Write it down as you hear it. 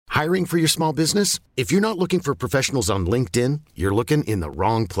Hiring for your small business? If you're not looking for professionals on LinkedIn, you're looking in the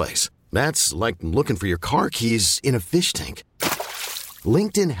wrong place. That's like looking for your car keys in a fish tank.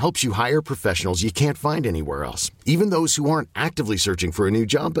 LinkedIn helps you hire professionals you can't find anywhere else, even those who aren't actively searching for a new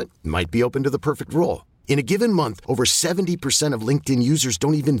job but might be open to the perfect role. In a given month, over 70% of LinkedIn users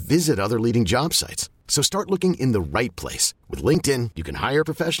don't even visit other leading job sites. So start looking in the right place. With LinkedIn, you can hire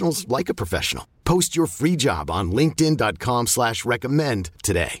professionals like a professional. Post your free job on linkedin.com/recommend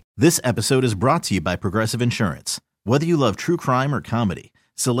today. This episode is brought to you by Progressive Insurance. Whether you love true crime or comedy,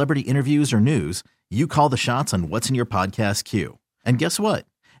 celebrity interviews or news, you call the shots on what's in your podcast queue. And guess what?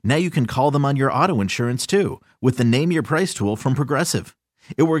 Now you can call them on your auto insurance too with the Name Your Price tool from Progressive.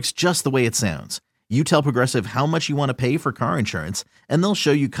 It works just the way it sounds. You tell Progressive how much you want to pay for car insurance, and they'll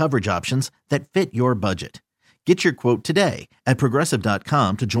show you coverage options that fit your budget. Get your quote today at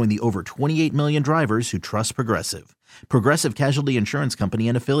Progressive.com to join the over 28 million drivers who trust Progressive. Progressive Casualty Insurance Company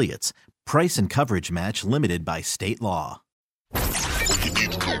and Affiliates. Price and coverage match limited by state law. When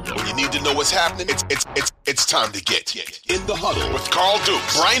you need to know what's happening, it's time to get in the huddle with Carl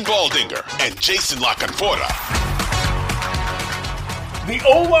Dukes, Brian Baldinger, and Jason LaCanfora. The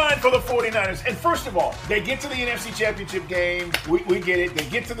O-line for the 49ers. And first of all, they get to the NFC Championship game. We get it. They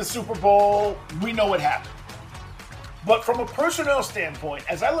get to the Super Bowl. We know what happened. But from a personnel standpoint,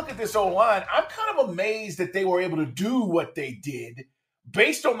 as I look at this O-line, I'm kind of amazed that they were able to do what they did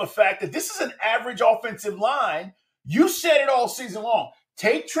based on the fact that this is an average offensive line. You said it all season long.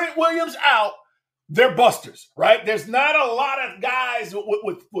 Take Trent Williams out, they're busters, right? There's not a lot of guys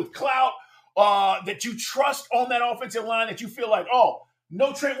with clout that you trust on that offensive line that you feel like, oh,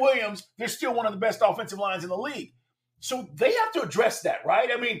 no Trent Williams, they're still one of the best offensive lines in the league. So they have to address that, right?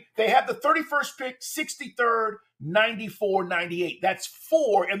 I mean, they have the 31st pick, 63rd, 94, 98. That's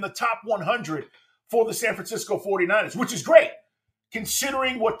 4 in the top 100 for the San Francisco 49ers, which is great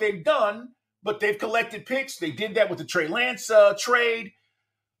considering what they've done, but they've collected picks. They did that with the Trey Lance trade,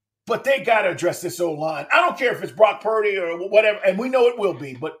 but they got to address this O-line. I don't care if it's Brock Purdy or whatever, and we know it will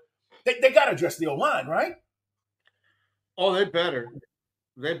be, but they got to address the O-line, right? Oh, they better.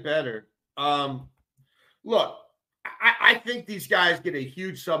 They better. Look, I think these guys get a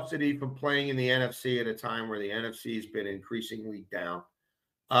huge subsidy from playing in the NFC at a time where the NFC has been increasingly down.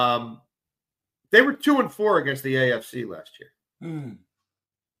 They were 2-4 against the AFC last year.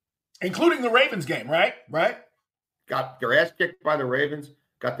 Including the Ravens game, right? Right. Got their ass kicked by the Ravens,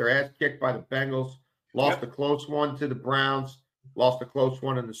 got their ass kicked by the Bengals, lost a close one to the Browns, lost a close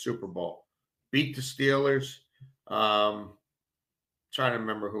one in the Super Bowl, beat the Steelers. Trying to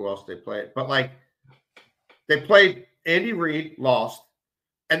remember who else they played. But, like, they played Andy Reid, lost,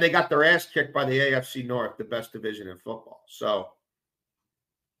 and they got their ass kicked by the AFC North, the best division in football. So,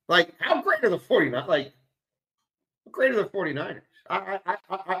 like, how great are the 49ers? Like, how great are the 49ers?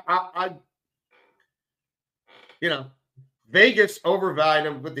 You know, Vegas overvalued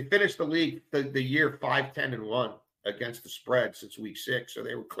them, but they finished the league the year 5-10-1 against the spread since week 6. So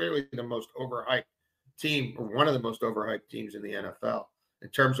they were clearly the most overhyped team, or one of the most overhyped teams in the NFL in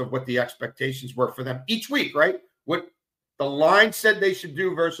terms of what the expectations were for them each week, right? What the line said they should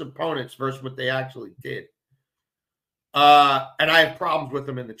do versus opponents versus what they actually did. And I have problems with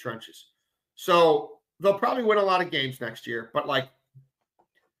them in the trenches. So they'll probably win a lot of games next year, but like,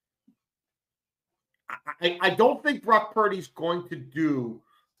 I don't think Brock Purdy's going to do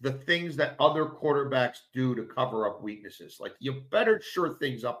the things that other quarterbacks do to cover up weaknesses. Like, you better shore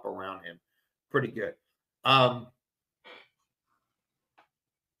things up around him pretty good.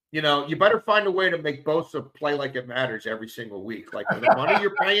 You know, you better find a way to make Bosa play like it matters every single week. Like, for the money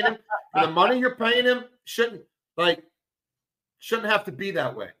you're paying him, shouldn't have to be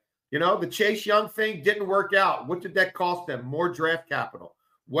that way. You know, the Chase Young thing didn't work out. What did that cost them? More draft capital.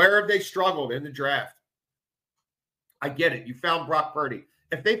 Where have they struggled in the draft? I get it. You found Brock Purdy.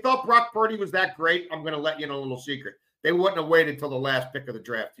 If they thought Brock Purdy was that great, I'm going to let you in a little secret. They wouldn't have waited until the last pick of the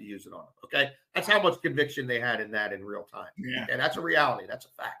draft to use it on him, okay? That's how much conviction they had in that in real time. Yeah. And that's a reality. That's a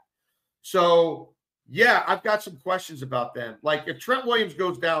fact. So, yeah, I've got some questions about them. Like, if Trent Williams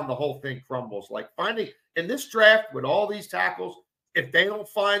goes down, the whole thing crumbles. Like, finding in this draft with all these tackles, if they don't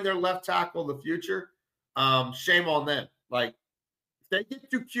find their left tackle in the future, shame on them. Like, if they get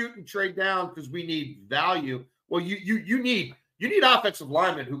too cute and trade down because we need value, well, you need offensive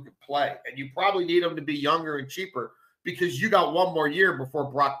linemen who can play, and you probably need them to be younger and cheaper because you got one more year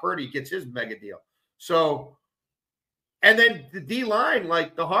before Brock Purdy gets his mega deal. So, and then the D-line,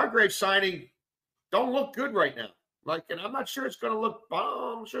 like the Hargrave signing, don't look good right now. Like, and I'm not sure it's going to look,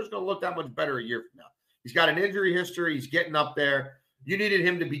 I'm sure it's going to look that much better a year from now. He's got an injury history. He's getting up there. You needed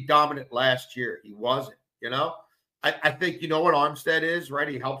him to be dominant last year. He wasn't, you know? I think you know what Armstead is, right?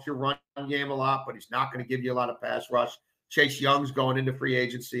 He helps your run game a lot, but he's not going to give you a lot of pass rush. Chase Young's going into free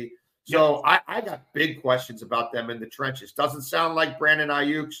agency. So I got big questions about them in the trenches. Doesn't sound like Brandon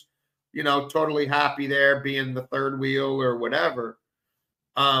Ayuk's, totally happy there being the third wheel or whatever.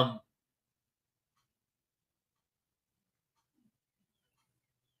 And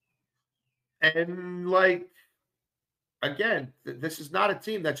again, this is not a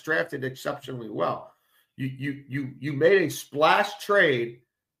team that's drafted exceptionally well. You made a splash trade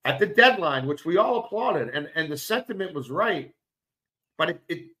at the deadline, which we all applauded, and the sentiment was right, but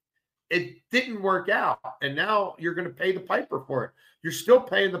it didn't work out. And now you're going to pay the piper for it. You're still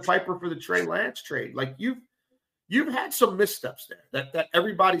paying the piper for the Trey Lance trade. Like you've had some missteps there that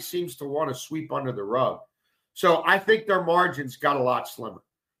everybody seems to want to sweep under the rug. So I think their margins got a lot slimmer.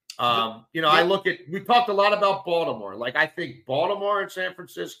 We talked a lot about Baltimore. Like, I think Baltimore and San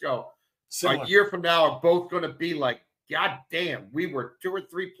Francisco a year from now are both going to be like, God damn, we were 2 or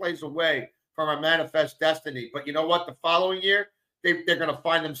 3 plays away from our manifest destiny. But you know what? The following year, they're going to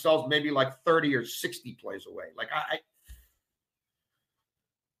find themselves maybe like 30 or 60 plays away. Like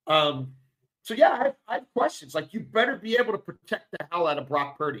So yeah, I have questions. Like, you better be able to protect the hell out of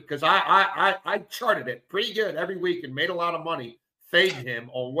Brock Purdy, because I charted it pretty good every week and made a lot of money fading him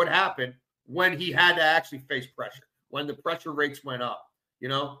on what happened when he had to actually face pressure, when the pressure rates went up.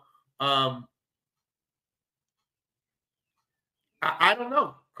 I don't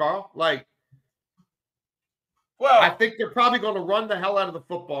know, Carl. I think they're probably going to run the hell out of the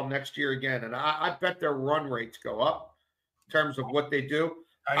football next year again, and I bet their run rates go up in terms of what they do.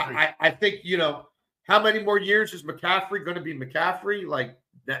 I think, how many more years is McCaffrey going to be McCaffrey? Like,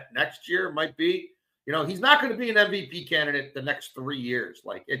 that next year might be. He's not going to be an MVP candidate the next 3 years.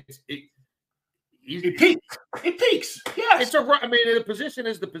 Like, it peaks. It peaks. Yes. The position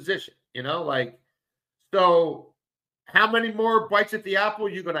is the position. So how many more bites at the apple are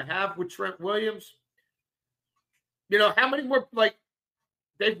you going to have with Trent Williams? How many more? Like,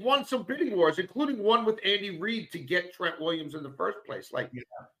 they've won some bidding wars, including one with Andy Reid to get Trent Williams in the first place. Like,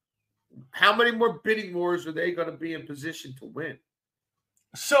 how many more bidding wars are they going to be in position to win?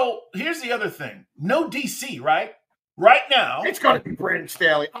 So here's the other thing. No DC, right? Right now. It's going to be Brandon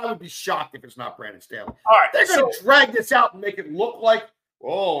Staley. I would be shocked if it's not Brandon Staley. All right. They're going to drag this out and make it look like,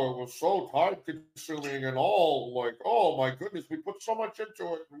 oh, it was so time-consuming and all. Like, oh, my goodness, we put so much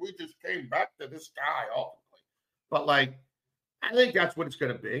into it, and we just came back to this guy ultimately. But, I think that's what it's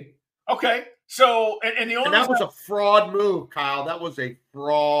going to be. Okay. So, and the only and that was a fraud move, Kyle. That was a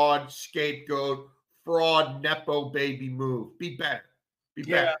fraud scapegoat, fraud Nepo baby move. Be better. Be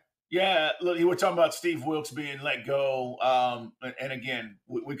better. Yeah. Look, you were talking about Steve Wilkes being let go. And again,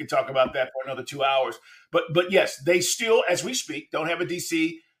 we could talk about that for another 2 hours. But yes, they still, as we speak, don't have a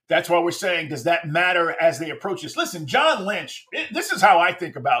DC. That's why we're saying, does that matter as they approach this? Listen, John Lynch, this is how I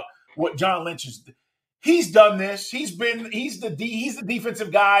think about what John Lynch is. He's done this. He's the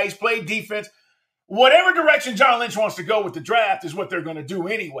defensive guy. He's played defense. Whatever direction John Lynch wants to go with the draft is what they're going to do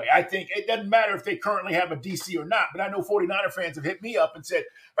anyway. I think it doesn't matter if they currently have a DC or not. But I know 49er fans have hit me up and said,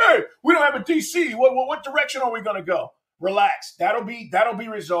 hey, we don't have a DC. What direction are we going to go? Relax. That'll be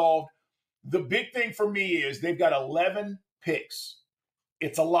resolved. The big thing for me is they've got 11 picks.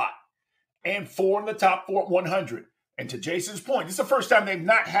 It's a lot. And 4 in the top 100. And to Jason's point, this is the first time they've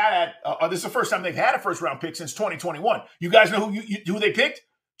not had this is the first time they've had a first-round pick since 2021. You guys know who they picked?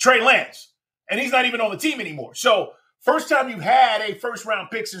 Trey Lance. And he's not even on the team anymore. So first time you've had a first-round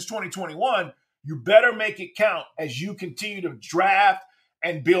pick since 2021, you better make it count as you continue to draft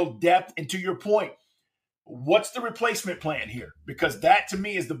and build depth. And to your point, what's the replacement plan here? Because that, to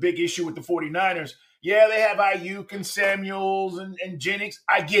me, is the big issue with the 49ers. Yeah, they have Ayuk and Samuels and Jennings.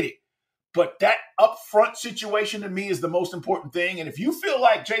 I get it. But that upfront situation to me is the most important thing. And if you feel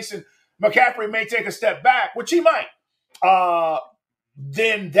like Jason McCaffrey may take a step back, which he might,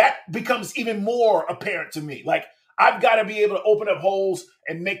 then that becomes even more apparent to me. Like, I've got to be able to open up holes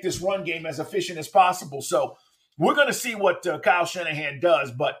and make this run game as efficient as possible. So we're going to see what Kyle Shanahan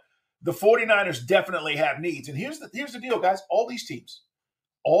does, but the 49ers definitely have needs. And here's the deal, guys. All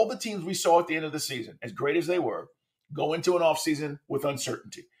the teams we saw at the end of the season, as great as they were, go into an offseason with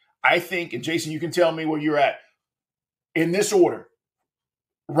uncertainty. I think, and Jason, you can tell me where you're at, in this order: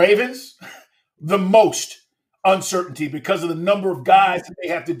 Ravens, the most uncertainty because of the number of guys that they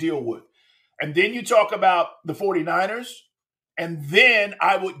have to deal with. And then you talk about the 49ers, and then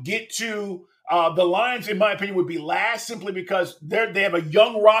I would get to the Lions, in my opinion, would be last simply because they have a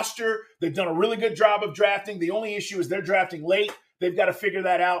young roster. They've done a really good job of drafting. The only issue is they're drafting late. They've got to figure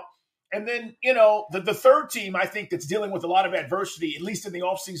that out. And then, the third team, I think, that's dealing with a lot of adversity, at least in the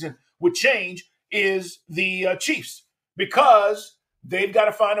offseason, would change, is the Chiefs, because they've got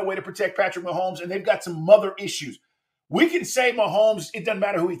to find a way to protect Patrick Mahomes, and they've got some mother issues. We can say Mahomes, it doesn't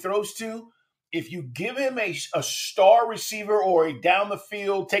matter who he throws to. If you give him a star receiver or a down the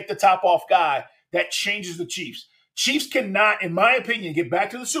field, take the top off guy, that changes the Chiefs. Chiefs cannot, in my opinion, get back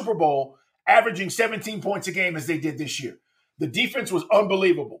to the Super Bowl averaging 17 points a game as they did this year. The defense was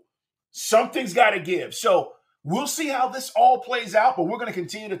unbelievable. Something's got to give. So we'll see how this all plays out, but we're going to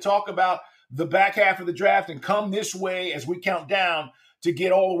continue to talk about the back half of the draft and come this way as we count down to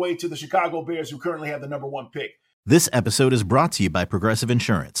get all the way to the Chicago Bears, who currently have the number 1 pick. This episode is brought to you by Progressive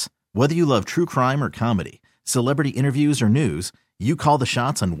Insurance. Whether you love true crime or comedy, celebrity interviews or news, you call the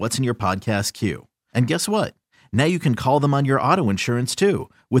shots on what's in your podcast queue. And guess what? Now you can call them on your auto insurance too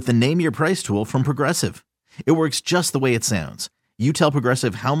with the Name Your Price tool from Progressive. It works just the way it sounds. You tell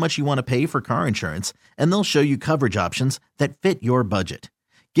Progressive how much you want to pay for car insurance, and they'll show you coverage options that fit your budget.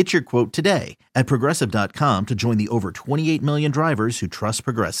 Get your quote today at Progressive.com to join the over 28 million drivers who trust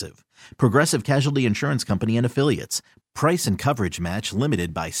Progressive. Progressive Casualty Insurance Company and Affiliates. Price and coverage match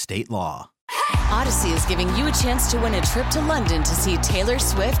limited by state law. Odyssey is giving you a chance to win a trip to London to see Taylor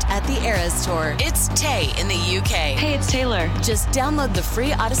Swift at the Eras Tour. It's Tay in the UK. Hey, it's Taylor. Just download the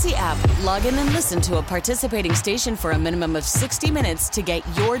free Odyssey app, log in and listen to a participating station for a minimum of 60 minutes to get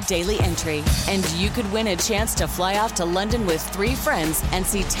your daily entry. And you could win a chance to fly off to London with 3 friends and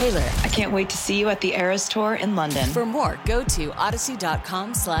see Taylor. I can't wait to see you at the Eras Tour in London. For more, go to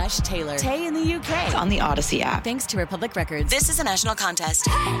odyssey.com/Taylor. Tay in the UK. It's on the Odyssey app. Thanks to Republic Records. This is a national contest.